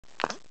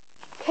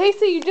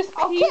Kasey, you just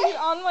peed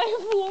on my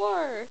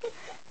floor.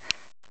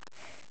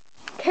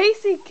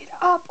 Kasey, get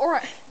up,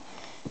 or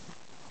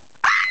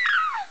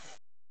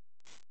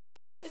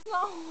it's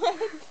not wet.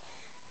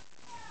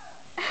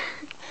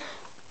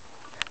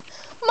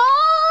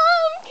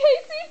 Mom,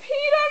 Kasey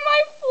peed on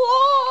my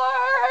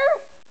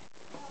floor.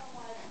 Oh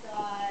my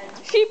God.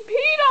 She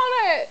peed on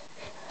it.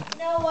 You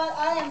know what?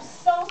 I am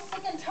so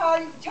sick and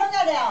tired. Turn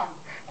that down.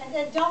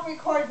 And don't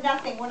record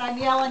nothing when I'm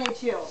yelling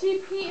at you. She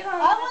peed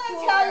on I want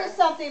to tell you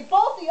something.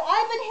 Both of you.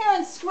 I've been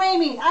hearing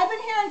screaming. I've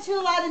been hearing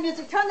too loud of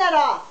music. Turn that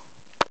off.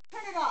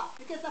 Turn it off.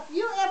 Because if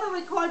you ever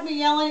record me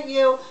yelling at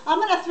you, I'm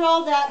going to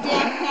throw that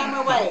damn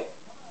camera away.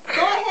 Go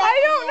ahead.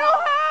 I don't know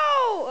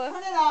how.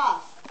 Turn it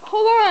off.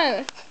 Hold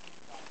on.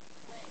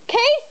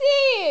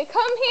 Kasey,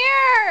 come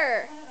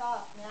here. Turn it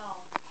off now.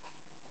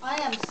 I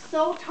am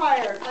so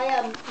tired. I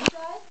am. You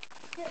guys?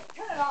 Here,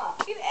 turn it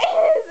off. It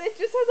is. It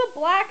just has a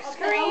black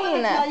screen. I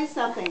want to tell you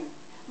something.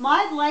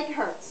 My leg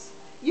hurts.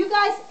 You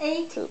guys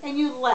ate and you left.